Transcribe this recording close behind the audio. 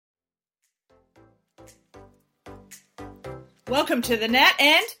Welcome to the Nat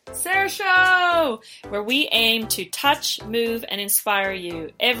and Sarah Show, where we aim to touch, move, and inspire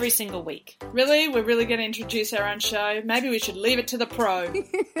you every single week. Really? We're really going to introduce our own show? Maybe we should leave it to the pro.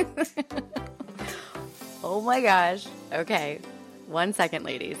 Oh my gosh. Okay. 1 second,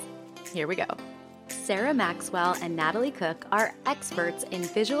 ladies. Here we go. Sarah Maxwell and Natalie Cook are experts in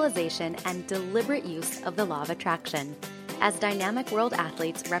visualization and deliberate use of the law of attraction. As dynamic world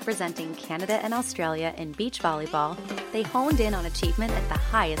athletes representing Canada and Australia in beach volleyball, they honed in on achievement at the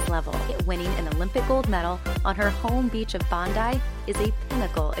highest level. Winning an Olympic gold medal on her home beach of Bondi is a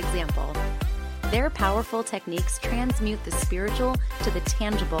pinnacle example. Their powerful techniques transmute the spiritual to the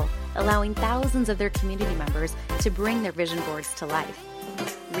tangible, allowing thousands of their community members to bring their vision boards to life.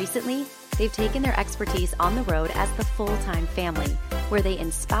 Recently, they've taken their expertise on the road as the full-time family, where they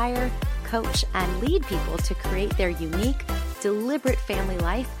inspire, coach, and lead people to create their unique, deliberate family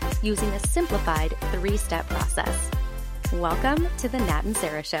life using a simplified 3-step process. Welcome to the Nat and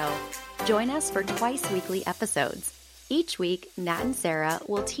Sarah Show. Join us for twice-weekly episodes. Each week, Nat and Sarah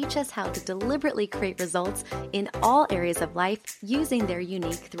will teach us how to deliberately create results in all areas of life using their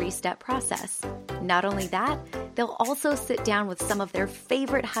unique 3-step process. Not only that, they'll also sit down with some of their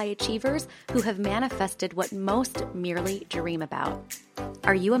favorite high achievers who have manifested what most merely dream about.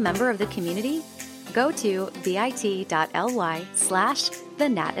 Are you a member of the community? Go to bit.ly/The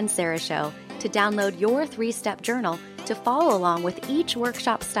Nat and Sarah Show to download your 3-step journal to follow along with each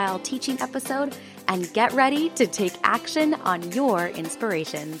workshop-style teaching episode and get ready to take action on your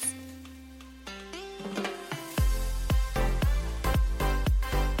inspirations.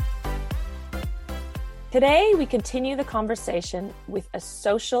 Today, we continue the conversation with a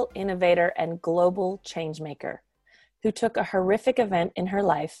social innovator and global changemaker who took a horrific event in her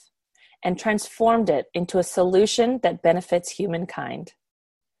life and transformed it into a solution that benefits humankind.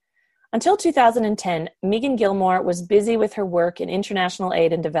 Until 2010, Megan Gilmore was busy with her work in international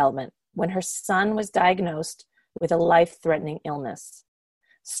aid and development when her son was diagnosed with a life-threatening illness.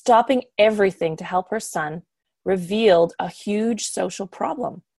 Stopping everything to help her son revealed a huge social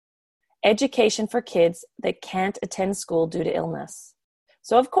problem: education for kids that can't attend school due to illness.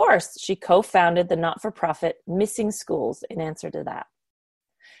 So, of course, she co-founded the not-for-profit Missing Schools in answer to that.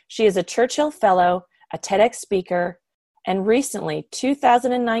 She is a Churchill Fellow, a TEDx speaker, and recently,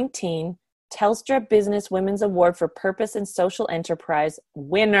 2019, Telstra Business Women's Award for Purpose and Social Enterprise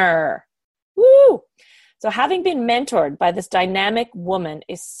winner. Woo! So having been mentored by this dynamic woman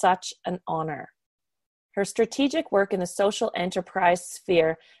is such an honor. Her strategic work in the social enterprise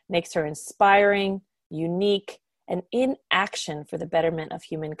sphere makes her inspiring, unique, and in action for the betterment of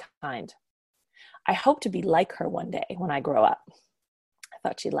humankind. I hope to be like her one day when I grow up. I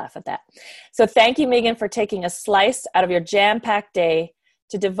thought she'd laugh at that. So thank you, Megan, for taking a slice out of your jam-packed day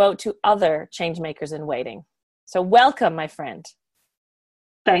to devote to other changemakers in waiting. So welcome, my friend.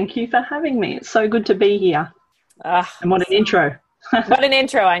 Thank you for having me. It's so good to be here. And what an intro. What an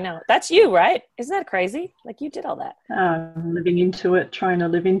intro, I know. That's you, right? Isn't that crazy? Like, you did all that. Living into it, trying to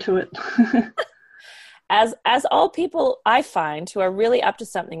live into it. As all people I find who are really up to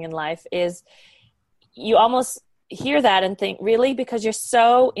something in life is, you almost hear that and think, really? Because you're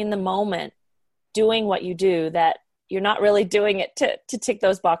so in the moment doing what you do that you're not really doing it to tick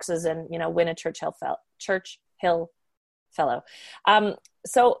those boxes and, win a Churchill Fellow.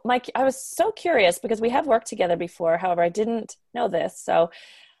 So Mike, I was so curious because we have worked together before. However, I didn't know this. So,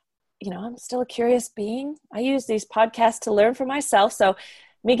 I'm still a curious being. I use these podcasts to learn for myself. So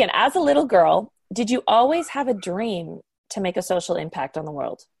Megan, as a little girl, did you always have a dream to make a social impact on the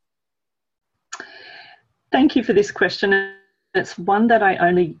world? Thank you for this question. It's one that I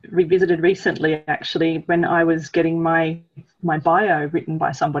only revisited recently, actually, when I was getting my bio written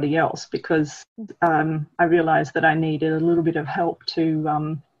by somebody else, because I realised that I needed a little bit of help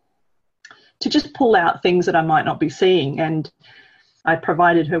to just pull out things that I might not be seeing. And I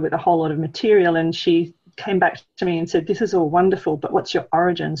provided her with a whole lot of material, and she came back to me and said, "This is all wonderful, but what's your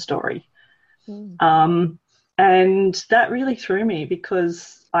origin story?" And that really threw me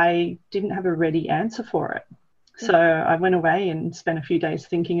because I didn't have a ready answer for it. So I went away and spent a few days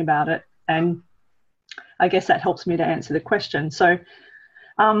thinking about it, and I guess that helps me to answer the question. So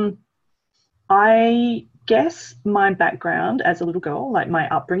I guess my background as a little girl, like my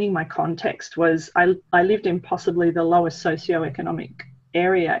upbringing, my context was I lived in possibly the lowest socioeconomic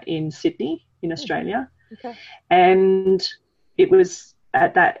area in Sydney, in Australia. Okay. And it was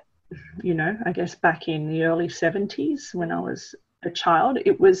at that, I guess back in the early 70s when I was a child,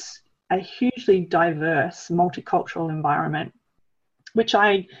 it was a hugely diverse, multicultural environment, which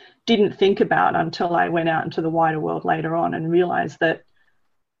I didn't think about until I went out into the wider world later on and realized that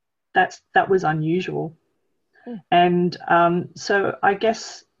that was unusual. And so I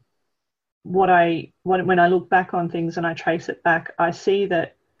guess when I look back on things and I trace it back, I see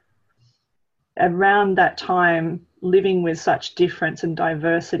that around that time, living with such difference and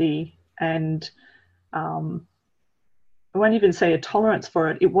diversity and I won't even say a tolerance for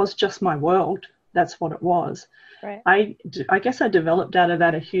it. It was just my world. That's what it was. Right. I guess I developed out of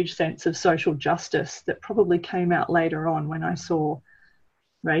that a huge sense of social justice that probably came out later on when I saw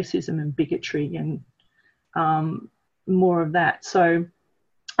racism and bigotry and more of that. So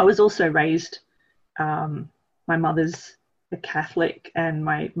I was also raised, my mother's a Catholic and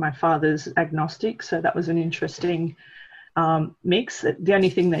my father's agnostic. So that was an interesting mix. The only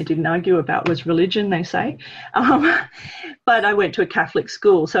thing they didn't argue about was religion, they say. But I went to a Catholic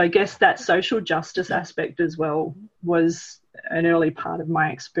school. So I guess that social justice aspect as well was an early part of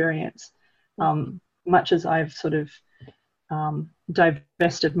my experience, much as I've sort of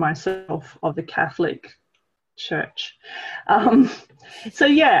divested myself of the Catholic Church. So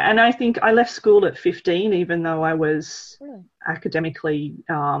yeah, and I think I left school at 15, even though I was academically,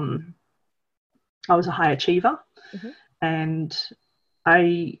 I was a high achiever. Mm-hmm. And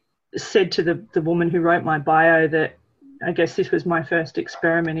I said to the woman who wrote my bio that I guess this was my first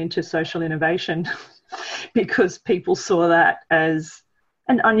experiment into social innovation because people saw that as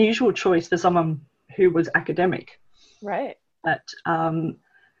an unusual choice for someone who was academic. Right. But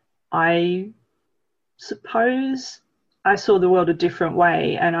I suppose I saw the world a different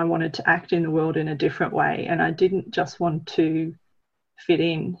way and I wanted to act in the world in a different way. And I didn't just want to fit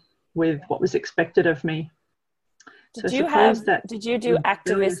in with what was expected of me. Did you do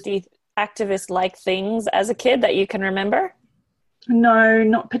activist-like things as a kid that you can remember? No,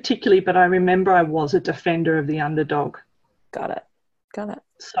 not particularly, but I remember I was a defender of the underdog. Got it.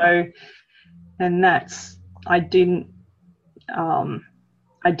 So, and I didn't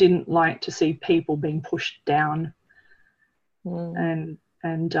like to see people being pushed down. And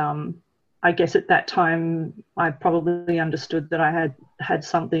I guess at that time I probably understood that I had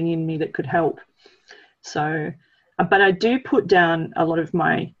something in me that could help. So, but I do put down a lot of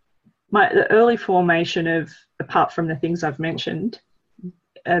the early formation of, apart from the things I've mentioned,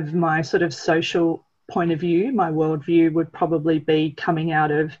 of my sort of social point of view, my worldview would probably be coming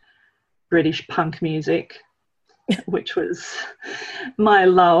out of British punk music, which was my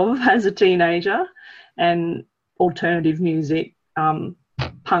love as a teenager, and alternative music,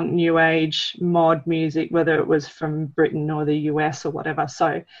 punk, new age, mod music, whether it was from Britain or the US or whatever.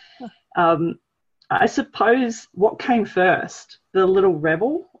 So I suppose what came first, the little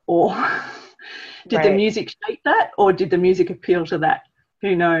rebel, or did the music shape that, or did the music appeal to that?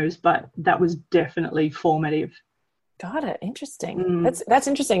 Who knows? But that was definitely formative. Got it. Interesting. That's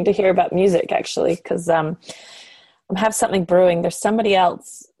interesting to hear about music, actually, because I have something brewing. There's somebody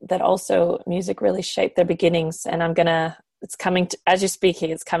else that also music really shaped their beginnings, and it's coming to, as you're speaking,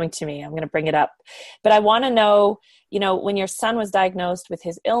 it's coming to me. I'm going to bring it up. But I want to know, when your son was diagnosed with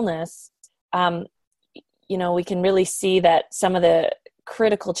his illness, we can really see that some of the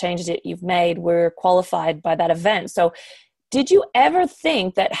critical changes that you've made were qualified by that event. So did you ever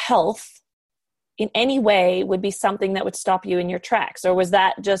think that health in any way would be something that would stop you in your tracks, or was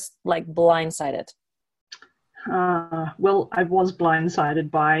that just like blindsided? Well, I was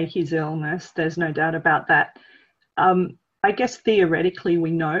blindsided by his illness. There's no doubt about that. I guess theoretically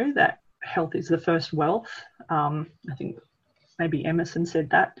we know that health is the first wealth. I think maybe Emerson said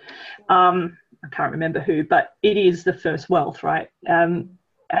that. I can't remember who, but it is the first wealth, right?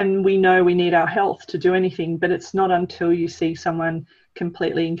 And we know we need our health to do anything, but it's not until you see someone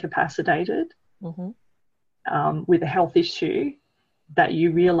completely incapacitated with a health issue that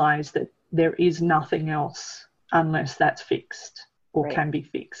you realise that there is nothing else unless that's fixed or can be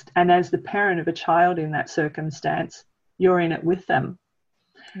fixed. And as the parent of a child in that circumstance, you're in it with them.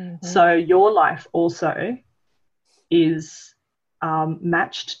 So your life also is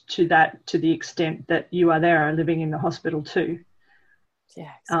matched to that, to the extent that you are there living in the hospital too.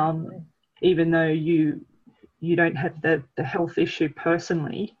 Yeah, exactly. Even though you don't have the health issue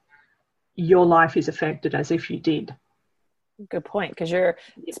personally, your life is affected as if you did. Good point, because you're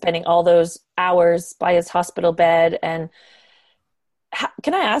spending all those hours by his hospital bed. And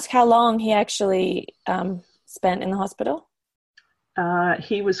can I ask how long he actually spent in the hospital?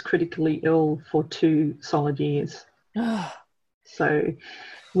 He was critically ill for 2 solid years. So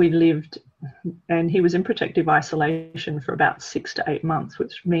we lived, and he was in protective isolation for about 6 to 8 months,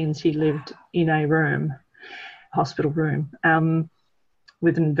 which means he lived in a room, hospital room,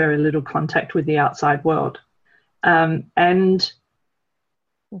 with very little contact with the outside world. And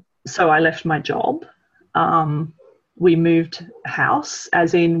so I left my job. We moved house,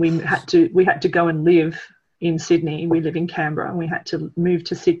 as in we had to go and live in Sydney. We live in Canberra, and we had to move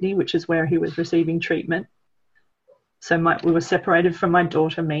to Sydney, which is where he was receiving treatment. So we were separated from my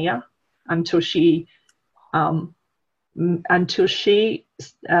daughter Mia until she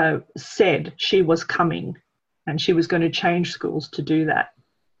said she was coming, and she was going to change schools to do that.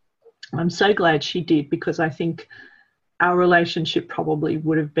 I'm so glad she did, because I think our relationship probably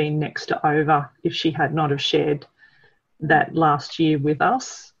would have been next to over if she had not have shared that last year with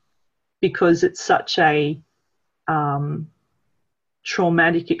us, because it's such a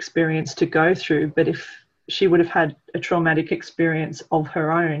traumatic experience to go through. But if she would have had a traumatic experience of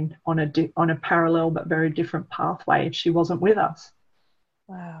her own on a parallel but very different pathway if she wasn't with us.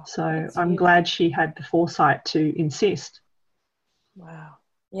 Wow. So I'm glad she had the foresight to insist. Wow.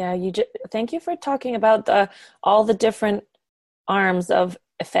 Yeah, thank you for talking about all the different arms of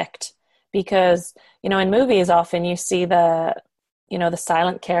effect, because, in movies often you see the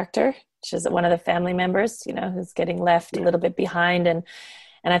silent character, which is one of the family members, who's getting left a little bit behind. And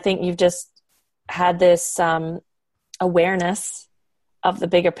I think you've just had this awareness of the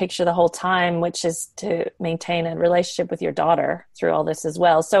bigger picture the whole time, which is to maintain a relationship with your daughter through all this as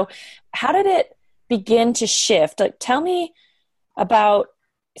well. So how did it begin to shift? Like, tell me about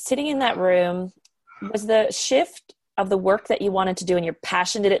sitting in that room. Was the shift of the work that you wanted to do and your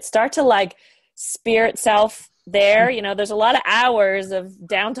passion, did it start to like spear itself there? There's a lot of hours of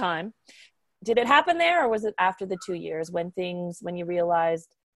downtime. Did it happen there, or was it after the 2 years when you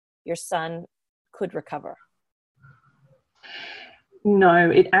realized your son could recover? No,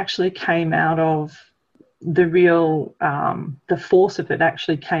 it actually came out of the force of it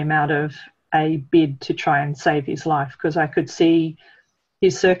actually came out of a bid to try and save his life, because I could see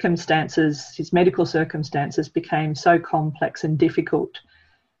his medical circumstances became so complex and difficult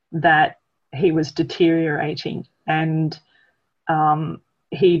that he was deteriorating. And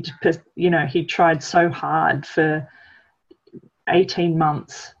he'd tried so hard for 18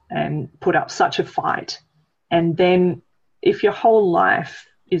 months and put up such a fight. And then if your whole life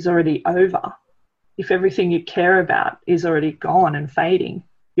is already over, if everything you care about is already gone and fading,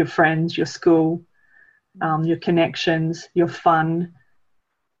 your friends, your school, your connections, your fun,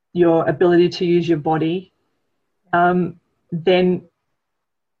 your ability to use your body, then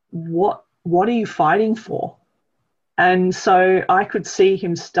what are you fighting for? And so I could see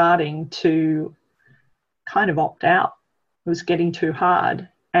him starting to kind of opt out. It was getting too hard.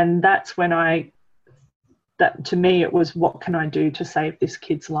 And that's when to me, it was, what can I do to save this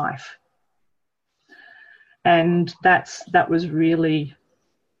kid's life? And that was really,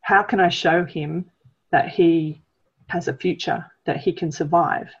 how can I show him that he has a future, that he can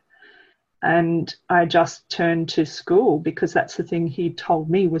survive? And I just turned to school, because that's the thing he told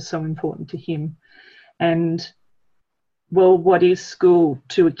me was so important to him. And, well, what is school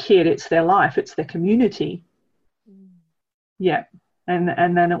to a kid? It's their life, it's their community. Yeah. And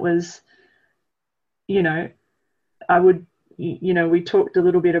then it was, we talked a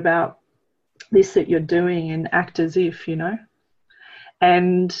little bit about this that you're doing and act as if,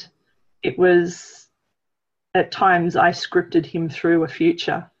 and it was, at times I scripted him through a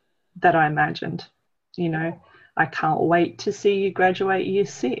future that I imagined. I can't wait to see you graduate year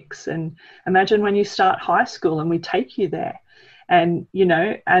 6, and imagine when you start high school and we take you there. And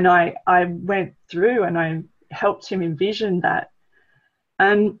and I went through and I helped him envision that.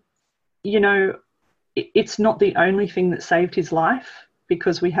 And it's not the only thing that saved his life,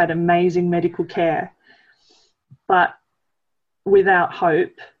 because we had amazing medical care, but without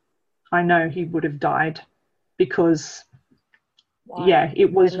hope, I know he would have died, because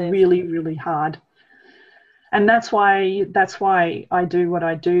it was really, really hard. And that's why I do what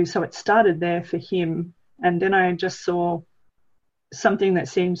I do. So it started there for him. And then I just saw something that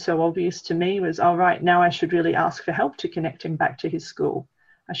seemed so obvious to me was, all right, now I should really ask for help to connect him back to his school.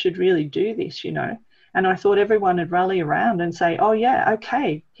 I should really do this, And I thought everyone would rally around and say, oh yeah,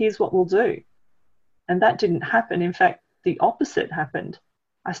 okay, here's what we'll do. And that didn't happen. In fact, the opposite happened.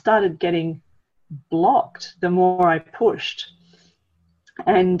 I started getting blocked the more I pushed.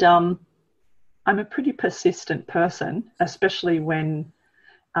 And I'm a pretty persistent person, especially when,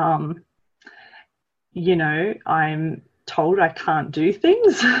 I'm told I can't do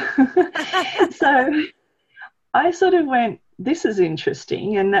things. So I sort of went, this is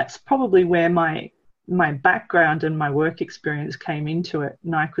interesting. And that's probably where my background and my work experience came into it.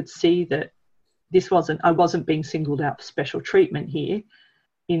 And I could see that I wasn't being singled out for special treatment here,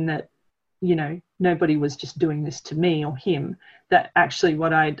 in that, nobody was just doing this to me or him. That actually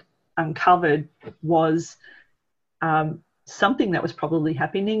what I'd uncovered was something that was probably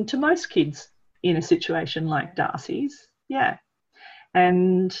happening to most kids in a situation like Darcy's. Yeah.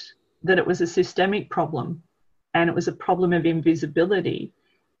 And that it was a systemic problem, and it was a problem of invisibility.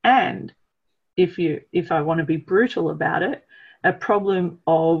 And if I want to be brutal about it, a problem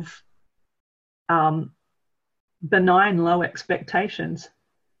of benign low expectations.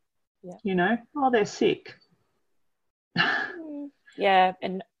 Yeah. You know, oh, they're sick. Yeah,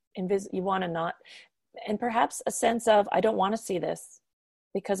 and you want to not, and perhaps a sense of, I don't want to see this,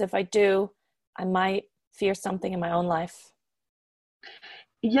 because if I do, I might fear something in my own life.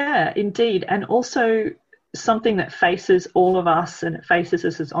 Yeah, indeed. And also something that faces all of us, and it faces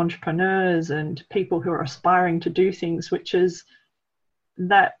us as entrepreneurs and people who are aspiring to do things, which is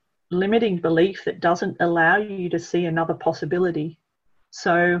that limiting belief that doesn't allow you to see another possibility.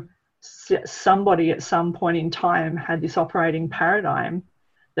 So somebody at some point in time had this operating paradigm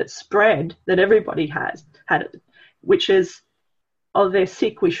that spread, that everybody had it, which is, oh, they're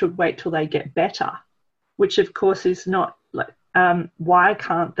sick, we should wait till they get better, which of course is not like, why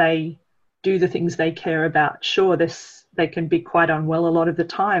can't they do the things they care about? Sure, they can be quite unwell a lot of the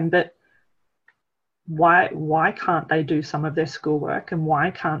time, but why can't they do some of their schoolwork, and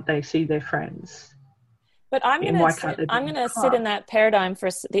why can't they see their friends? But I'm going to sit in that paradigm, for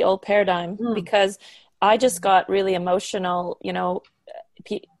the old paradigm, because I just got really emotional, you know,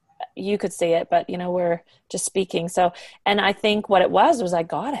 you could see it, but, you know, we're just speaking. So, and I think what it was I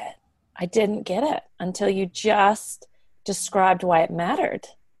got it. I didn't get it until you just described why it mattered.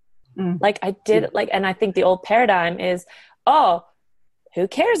 Like I did, and I think the old paradigm is, oh, who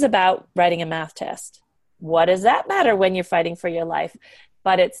cares about writing a math test? What does that matter when you're fighting for your life?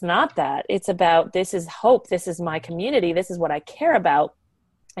 But it's not that. It's about, this is hope. This is my community. This is what I care about.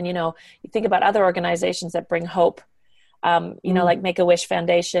 And, you know, you think about other organizations that bring hope, you know, like Make-A-Wish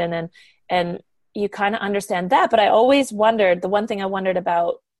Foundation, and you kind of understand that. But I always wondered, the one thing I wondered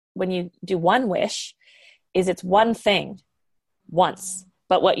about when you do one wish is it's one thing once.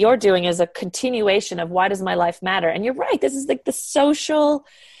 But what you're doing is a continuation of, why does my life matter? And you're right. This is like the social,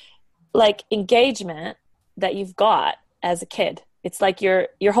 like, engagement that you've got as a kid. It's like your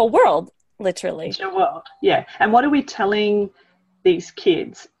whole world, literally. It's your world, yeah. And what are we telling these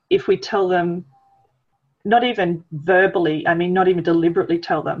kids if we tell them, not even verbally, I mean, not even deliberately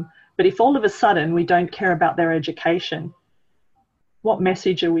tell them, but if all of a sudden we don't care about their education, what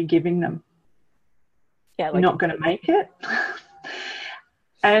message are we giving them? Yeah, like, you're not going to make it?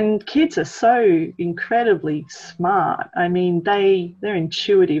 And kids are so incredibly smart. I mean, they're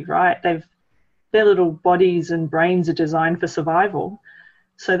intuitive, right? Their little bodies and brains are designed for survival.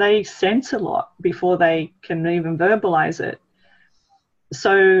 So they sense a lot before they can even verbalize it.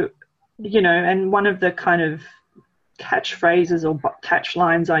 So, you know, and one of the kind of catchphrases or catch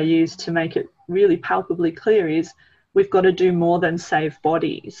lines I use to make it really palpably clear is, we've got to do more than save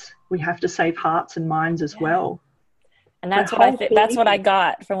bodies. We have to save hearts and minds as well. And that's what I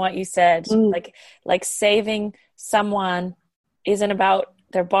got from what you said. Like saving someone isn't about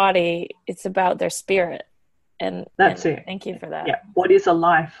their body, it's about their spirit. And that's it. Thank you for that. Yeah. What is a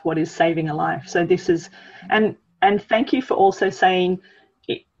life? What is saving a life? So this is, and thank you for also saying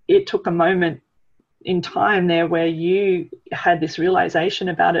it took a moment in time there where you had this realization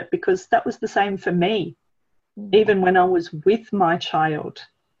about it, because that was the same for me. Even when I was with my child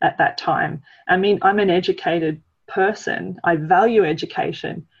at that time. I mean, I'm an educated person. I value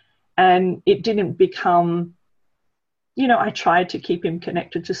education, and it didn't become, you know, I tried to keep him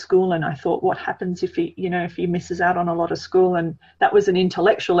connected to school, and I thought, what happens if he misses out on a lot of school? And that was an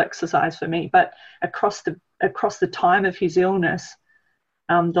intellectual exercise for me. But across the time of his illness,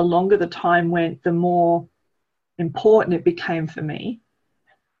 the longer the time went, the more important it became for me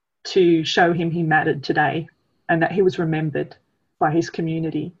to show him he mattered today, and that he was remembered by his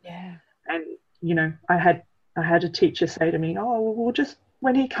community. Yeah. And, you know, I had a teacher say to me, oh, we'll just,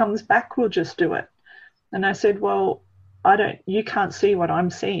 when he comes back, we'll just do it. And I said, well, you can't see what I'm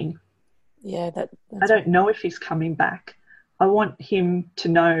seeing. Yeah. I don't know if he's coming back. I want him to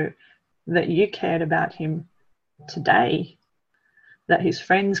know that you cared about him today, that his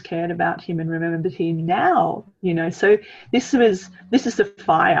friends cared about him and remembered him now, you know. So this is the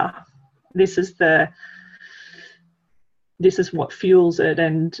fire. This is what fuels it,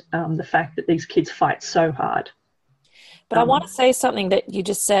 and the fact that these kids fight so hard. But I want to say something that you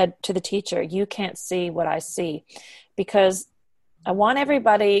just said to the teacher, you can't see what I see, because I want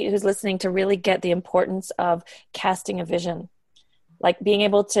everybody who's listening to really get the importance of casting a vision, like being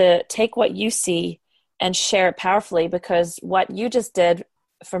able to take what you see and share it powerfully, because what you just did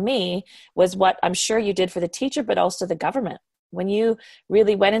for me was what I'm sure you did for the teacher, but also the government. When you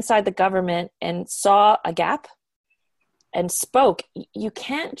really went inside the government and saw a gap and spoke, you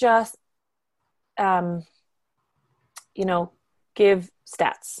can't just, give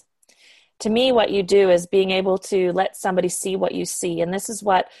stats. to me, what you do is being able to let somebody see what you see. And this is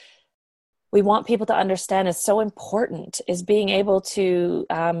what we want people to understand is so important, is being able to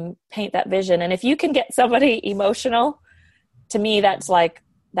paint that vision. And if you can get somebody emotional, to me, that's like,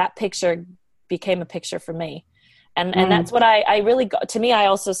 that picture became a picture for me. And that's what I really got. To me, I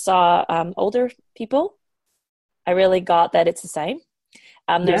also saw older people. I really got that it's the same.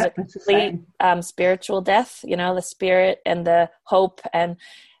 There's a complete spiritual death, the spirit and the hope. And,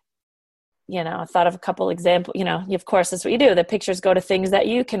 I thought of a couple examples, of course, that's what you do. The pictures go to things that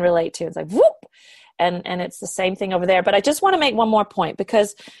you can relate to. It's like, whoop. And it's the same thing over there. But I just want to make one more point,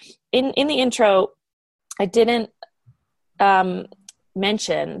 because in the intro, I didn't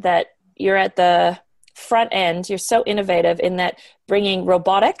mention that you're at the front end. You're so innovative in that, bringing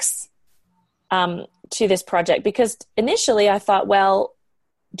robotics to this project, because initially I thought, well,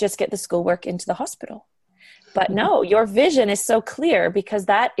 just get the schoolwork into the hospital. But no, your vision is so clear, because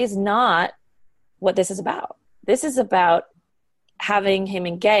that is not what this is about. This is about having him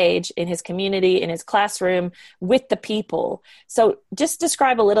engage in his community, in his classroom, with the people. So just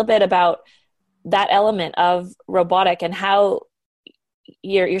describe a little bit about that element of robotic and how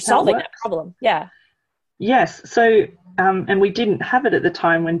you're solving that problem. Yeah. Yes. So, and we didn't have it at the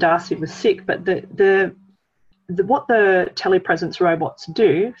time when Darcy was sick, but the what the telepresence robots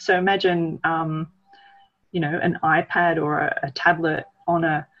do. So imagine, an iPad or a tablet on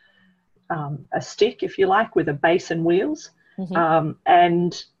a stick, if you like, with a base and wheels,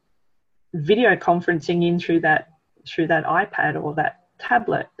 and video conferencing in through that iPad or that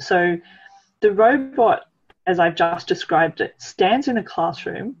tablet. So the robot, as I've just described it, stands in a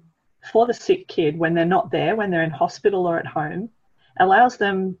classroom for the sick kid when they're not there, when they're in hospital or at home, allows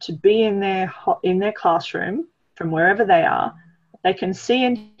them to be in their classroom from wherever they are. They can see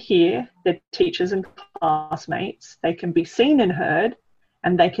and hear their teachers and classmates. They can be seen and heard,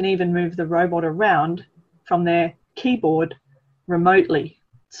 and they can even move the robot around from their keyboard remotely.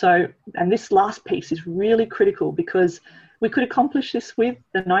 So, and this last piece is really critical, because we could accomplish this with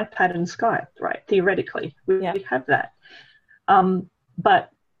an iPad and Skype, right? Theoretically, we have that.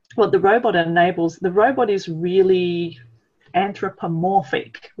 But what the robot enables, the robot is really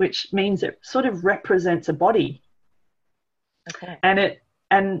anthropomorphic, which means it sort of represents a body. Okay.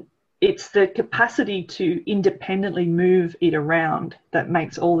 And it's the capacity to independently move it around that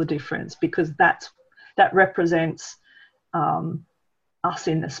makes all the difference, because that represents us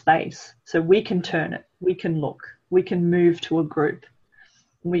in the space. So we can turn it, we can look, we can move to a group,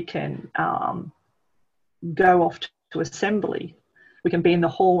 we can go off to assembly, we can be in the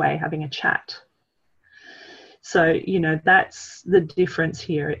hallway having a chat. So, that's the difference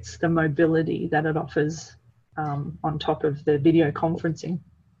here. It's the mobility that it offers on top of the video conferencing.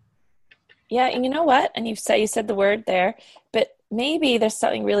 Yeah, and you know what? And you said the word there, but maybe there's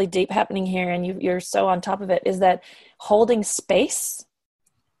something really deep happening here, and you're so on top of it, is that holding space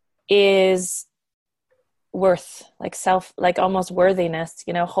is worth, like almost worthiness,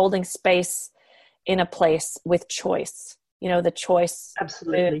 holding space in a place with choice. The choice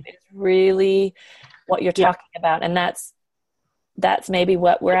absolutely is really what you're talking about, and that's maybe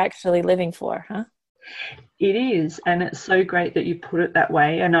what we're actually living for, huh? It is, and it's so great that you put it that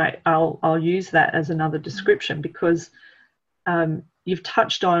way. And I'll use that as another description, because you've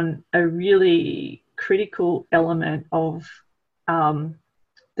touched on a really critical element of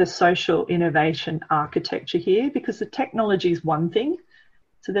the social innovation architecture here, because the technology is one thing.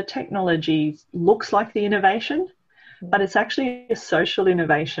 So the technology looks like the innovation, but it's actually a social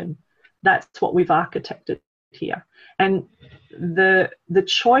innovation. That's what we've architected here. And the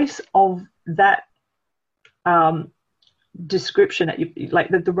choice of that description, that you like,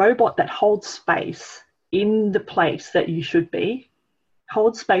 the robot that holds space in the place that you should be,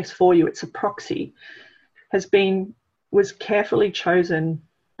 holds space for you, it's a proxy, was carefully chosen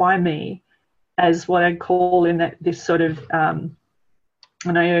by me as what I'd call this sort of,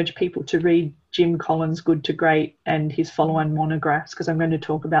 and I urge people to read Jim Collins' Good to Great and his follow-on monographs, because I'm going to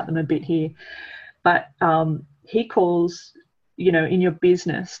talk about them a bit here. But he calls, in your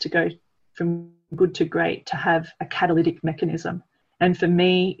business, to go from good to great, to have a catalytic mechanism. And for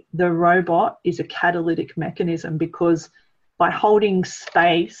me, the robot is a catalytic mechanism, because by holding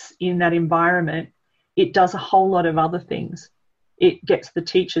space in that environment, it does a whole lot of other things. It gets the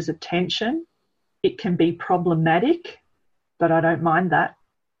teacher's attention. It can be problematic, but I don't mind that.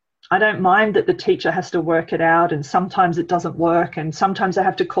 I don't mind that the teacher has to work it out, and sometimes it doesn't work, and sometimes they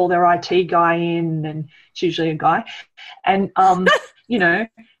have to call their IT guy in, and it's usually a guy, and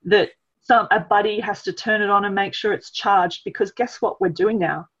that a buddy has to turn it on and make sure it's charged, because guess what we're doing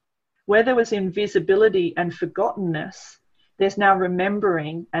now? Where there was invisibility and forgottenness, there's now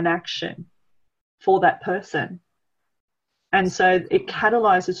remembering and action. for that person. And so it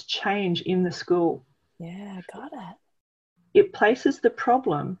catalyzes change in the school. Yeah, I got it. It places the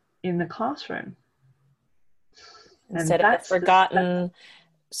problem in the classroom. Instead of a forgotten,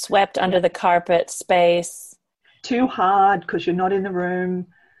 swept under the carpet space. Too hard because you're not in the room.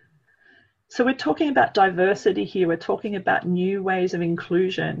 So we're talking about diversity here. We're talking about new ways of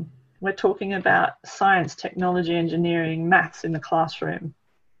inclusion. We're talking about science, technology, engineering, maths in the classroom.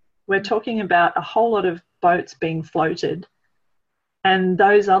 We're talking about a whole lot of boats being floated. And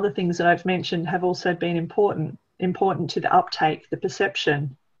those other things that I've mentioned have also been important to the uptake, the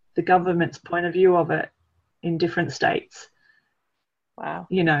perception, the government's point of view of it in different states. Wow.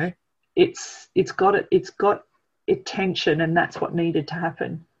 You know, it's got attention, and that's what needed to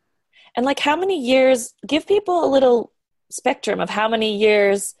happen. And like, how many years, give people a little spectrum of how many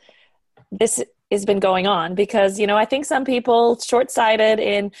years this has been going on, because, you know, I think some people short-sighted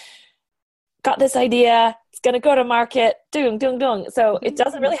in got this idea, it's going to go to market, doom. So it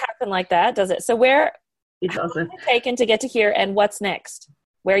doesn't really happen like that, does it? So where it doesn't taken to get to here, and what's next?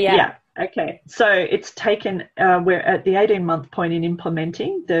 Where you at? Yeah. Okay. So it's taken, we're at the 18-month point in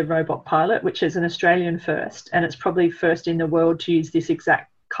implementing the robot pilot, which is an Australian first, and it's probably first in the world to use this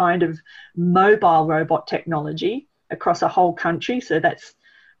exact kind of mobile robot technology across a whole country. So that's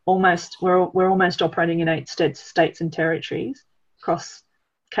almost, we're almost operating in 8 states and territories across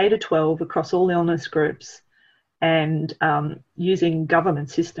K-12, across all illness groups, and using government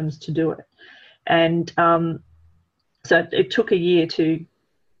systems to do it. And so it took a year to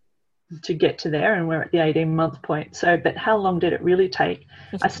get to there, and we're at the 18-month point. So, but how long did it really take?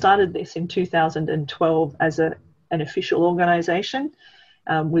 I started this in 2012 as an official organisation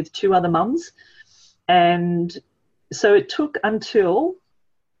with 2 other mums, and so it took until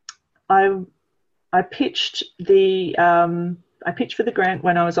I pitched for the grant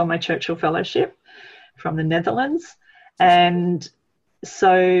when I was on my Churchill Fellowship from the Netherlands, and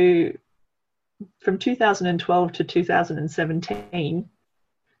so from 2012 to 2017.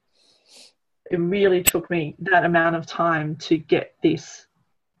 It really took me that amount of time to get this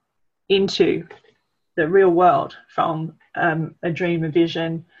into the real world, from a dream, a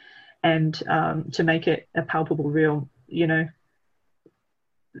vision, and to make it a palpable, real, you know,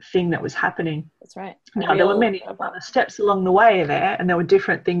 thing that was happening. That's right. Now, there were many other steps along the way there, and there were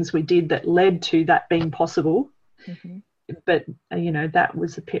different things we did that led to that being possible. Mm-hmm. But, you know,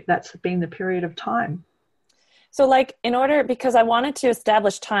 that's been the period of time. So, like, because I wanted to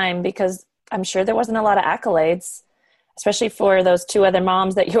establish time, because I'm sure there wasn't a lot of accolades, especially for those 2 other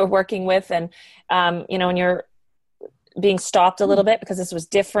moms that you were working with. And, you know, and you're being stopped a little bit because this was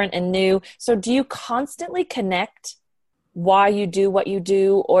different and new. So do you constantly connect why you do what you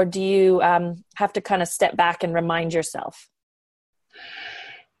do, or do you have to kind of step back and remind yourself?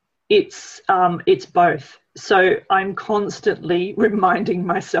 It's both. So I'm constantly reminding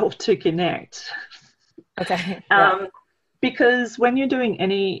myself to connect. Okay. Because when you're doing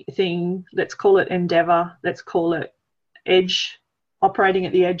anything, let's call it endeavor, let's call it edge, operating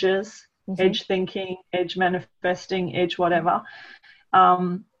at the edges, edge thinking, edge manifesting, edge whatever,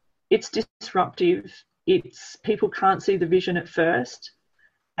 it's disruptive. It's people can't see the vision at first,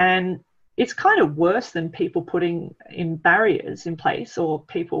 and it's kind of worse than people putting in barriers in place or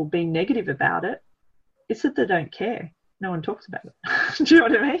people being negative about it. It's that they don't care. No one talks about it. Do you know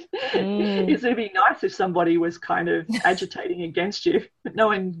what I mean? It'd be nice if somebody was kind of agitating against you, but no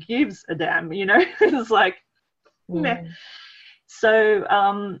one gives a damn, you know? It's like, meh.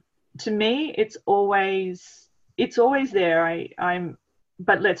 So to me, it's always there.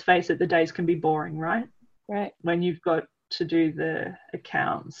 But let's face it, the days can be boring, right? Right. When you've got to do the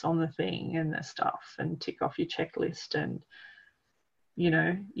accounts on the thing and the stuff and tick off your checklist, and you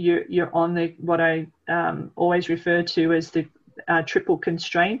know, you're on what I always refer to as the triple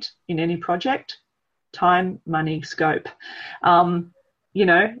constraint in any project: time, money, scope. You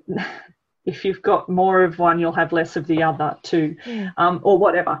know, if you've got more of one, you'll have less of the other too, or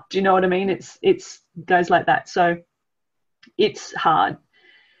whatever. Do you know what I mean? It's goes like that. So it's hard.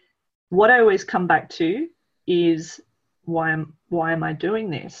 What I always come back to is why am I doing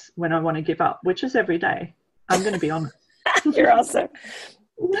this when I want to give up, which is every day. I'm going to be honest. You're awesome.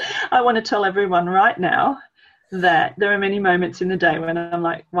 I want to tell everyone right now that there are many moments in the day when I'm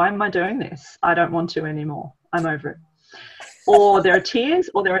like, why am I doing this? I don't want to anymore. I'm over it. Or there are tears,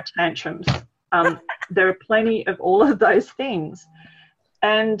 or there are tantrums. There are plenty of all of those things.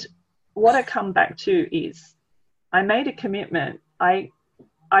 And what I come back to is I made a commitment.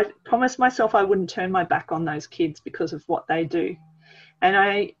 I promised myself I wouldn't turn my back on those kids because of what they do. And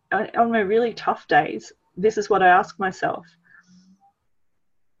on my really tough days, this is what I ask myself.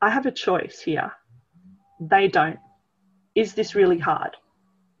 I have a choice here. they don't. Is this really hard?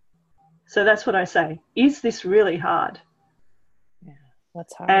 So that's what I say. Is this really hard? Yeah.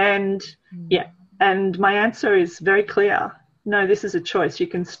 What's hard? And and my answer is very clear. No, this is a choice. You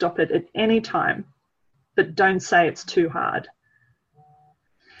can stop it at any time, but don't say it's too hard.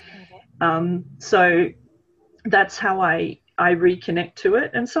 Okay. So that's how I reconnect to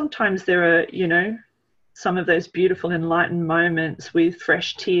it. And sometimes there are, you know, some of those beautiful enlightened moments with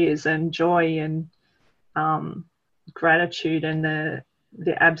fresh tears and joy and gratitude and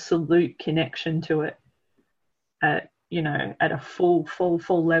the absolute connection to it at, you know, at a full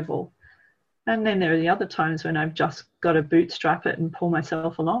level. And then there are the other times when I've just got to bootstrap it and pull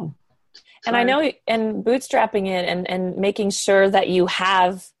myself along. And I know, and bootstrapping it and making sure that you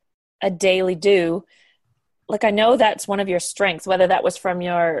have a daily do, like I know that's one of your strengths, whether that was from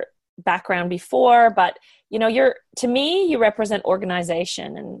your background before, but you know, to me, you represent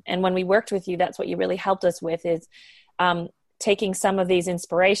organization. And when we worked with you, that's what you really helped us with is taking some of these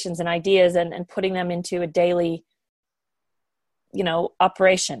inspirations and ideas and putting them into a daily, you know,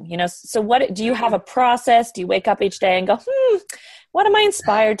 operation, you know. So what, do you have a process? Do you wake up each day and go, what am I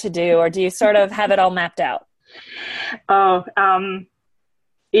inspired to do? Or do you sort of have it all mapped out? Oh,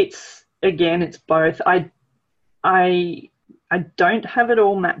 it's both. I don't have it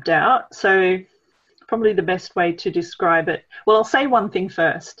all mapped out. So probably the best way to describe it, well, I'll say one thing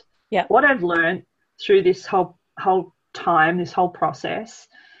first. Yeah. What I've learned through this whole time, this whole process,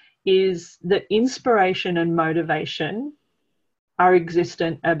 is that inspiration and motivation are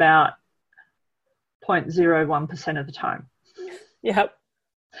existent about 0.01% of the time. Yep.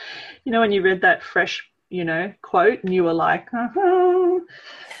 You know, when you read that fresh, you know, quote and you were like, you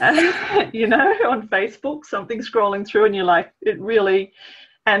know, on Facebook, something scrolling through and you're like, it really,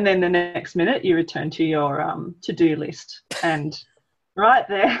 and then the next minute you return to your to-do list and right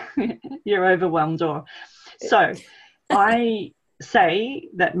there, you're overwhelmed. So I say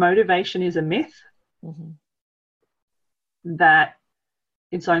that motivation is a myth, that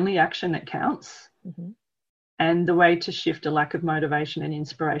it's only action that counts. And the way to shift a lack of motivation and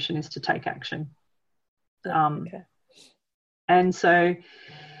inspiration is to take action. Okay. And so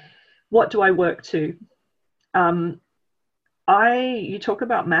what do I work to? You talk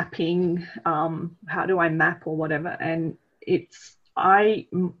about mapping, how do I map or whatever, and I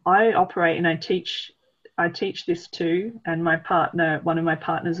operate and I teach this too, and one of my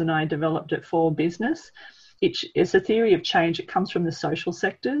partners and I developed it for business. It's a theory of change. It comes from the social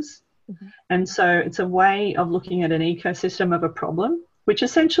sectors. And so it's a way of looking at an ecosystem of a problem, which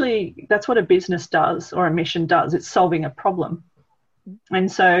essentially that's what a business does or a mission does. It's solving a problem.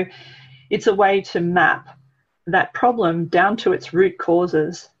 And so it's a way to map that problem down to its root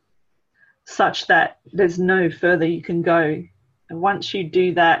causes such that there's no further you can go. And once you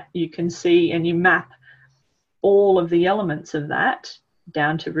do that, you can see and you map all of the elements of that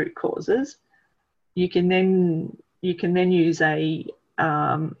down to root causes. You can then use a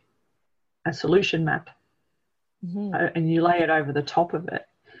solution map, and you lay it over the top of it.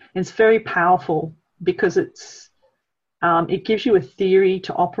 And it's very powerful because it gives you a theory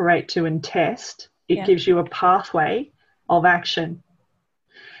to operate to and test. It gives you a pathway of action.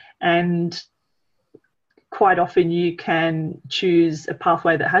 And quite often you can choose a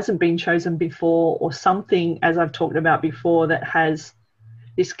pathway that hasn't been chosen before, or something, as I've talked about before, that has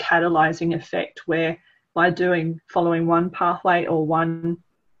this catalyzing effect where by following one pathway or one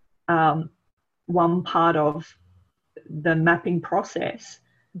part of the mapping process,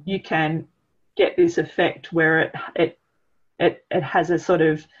 you can get this effect where it has a sort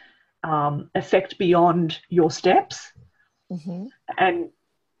of effect beyond your steps. And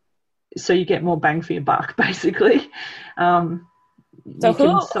so you get more bang for your buck, basically. So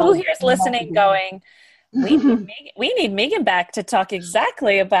who here is listening going, we need Megan back to talk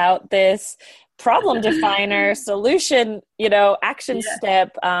exactly about this problem definer, solution, you know, action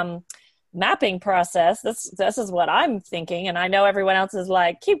step, mapping process. This is what I'm thinking. And I know everyone else is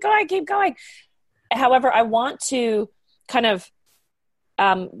like, keep going. However, I want to kind of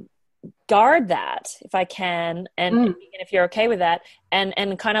guard that if I can, and if you're okay with that,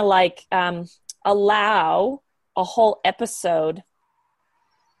 and kind of like allow a whole episode,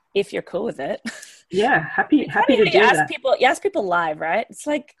 if you're cool with it. Yeah, happy to do that. You ask people live, right? It's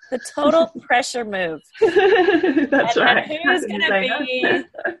like the total pressure move. That's right. And who's going to be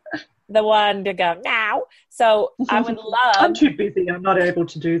the one to go now? So I would love... I'm too busy. I'm not able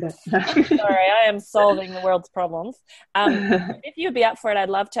to do that. Sorry, I am solving the world's problems. If you'd be up for it, I'd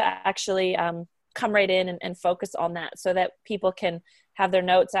love to actually come right in and focus on that so that people can have their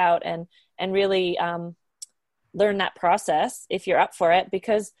notes out and really learn that process if you're up for it.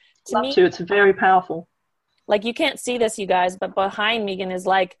 Because to me, it's very powerful. like, you can't see this, you guys, but behind Megan is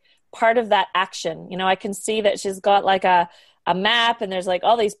like part of that action. You know, I can see that she's got like a map, and there's like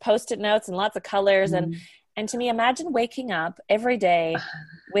all these Post-it notes and lots of colors. And to me, imagine waking up every day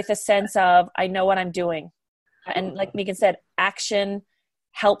with a sense of, I know what I'm doing. And like Megan said, action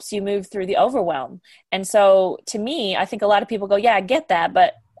helps you move through the overwhelm. And so to me, I think a lot of people go, yeah, I get that,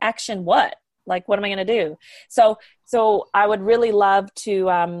 but action what? Like, what am I going to do? So I would really love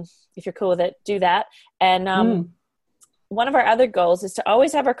to, if you're cool with it, do that. And one of our other goals is to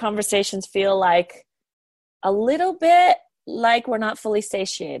always have our conversations feel like a little bit like we're not fully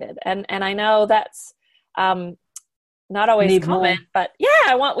satiated. And I know that's not always common, but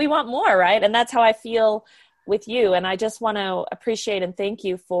yeah, we want more, right? And that's how I feel with you. And I just want to appreciate and thank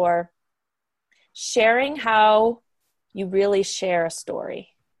you for sharing how you really share a story,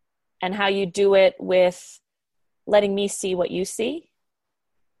 and how you do it with letting me see what you see.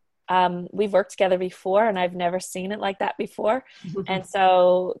 We've worked together before, and I've never seen it like that before. And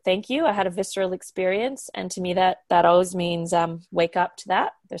so thank you. I had a visceral experience. And to me, that always means wake up to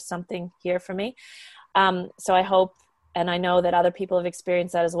that. There's something here for me. So I hope, and I know that other people have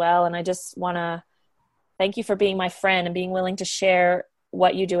experienced that as well. And I just want to thank you for being my friend and being willing to share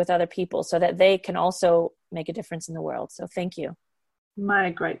what you do with other people so that they can also make a difference in the world. So thank you. My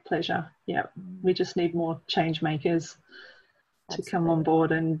great pleasure. Yeah, we just need more change makers to come on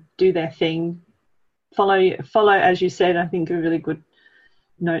board and do their thing. Follow, as you said. I think a really good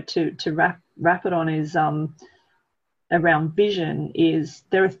note to wrap it on is around vision. Is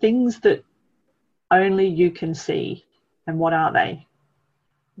there are things that only you can see, and what are they?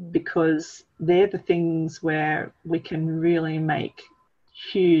 Because they're the things where we can really make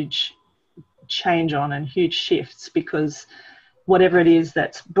huge change on and huge shifts, because whatever it is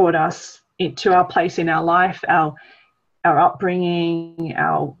that's brought us into our place in our life, our upbringing,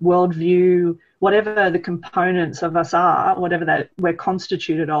 our worldview, whatever the components of us are, whatever that we're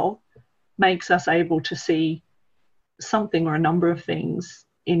constituted of, makes us able to see something or a number of things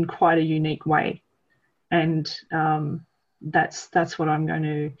in quite a unique way. And that's what I'm going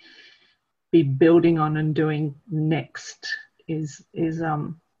to be building on and doing next is this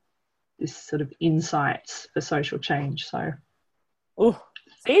sort of insights for social change. So, ooh,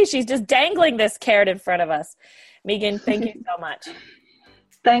 see, she's just dangling this carrot in front of us. Megan, thank you so much.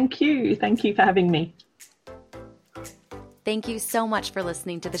 Thank you for having me. Thank you so much for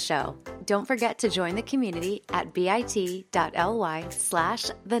listening to the show. Don't forget to join the community at bit.ly/The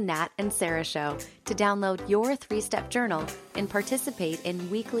Nat and Sarah Show to download your 3-step journal and participate in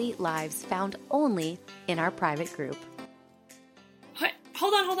weekly lives found only in our private group.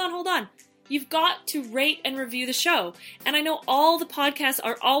 Hold on. You've got to rate and review the show. And I know all the podcasts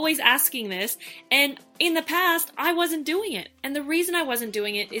are always asking this. And in the past, I wasn't doing it. And the reason I wasn't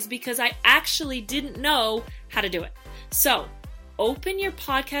doing it is because I actually didn't know how to do it. So open your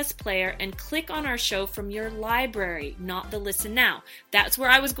podcast player and click on our show from your library, not the Listen Now. That's where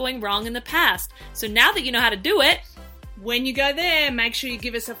I was going wrong in the past. So now that you know how to do it, when you go there, make sure you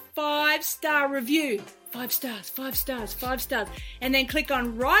give us a 5-star review. 5 stars. And then click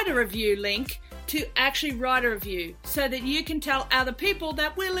on write a review link to actually write a review so that you can tell other people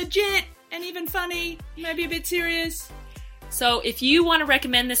that we're legit and even funny, maybe a bit serious. So if you want to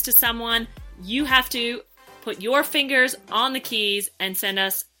recommend this to someone, you have to put your fingers on the keys and send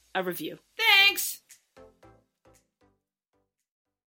us a review. Thanks!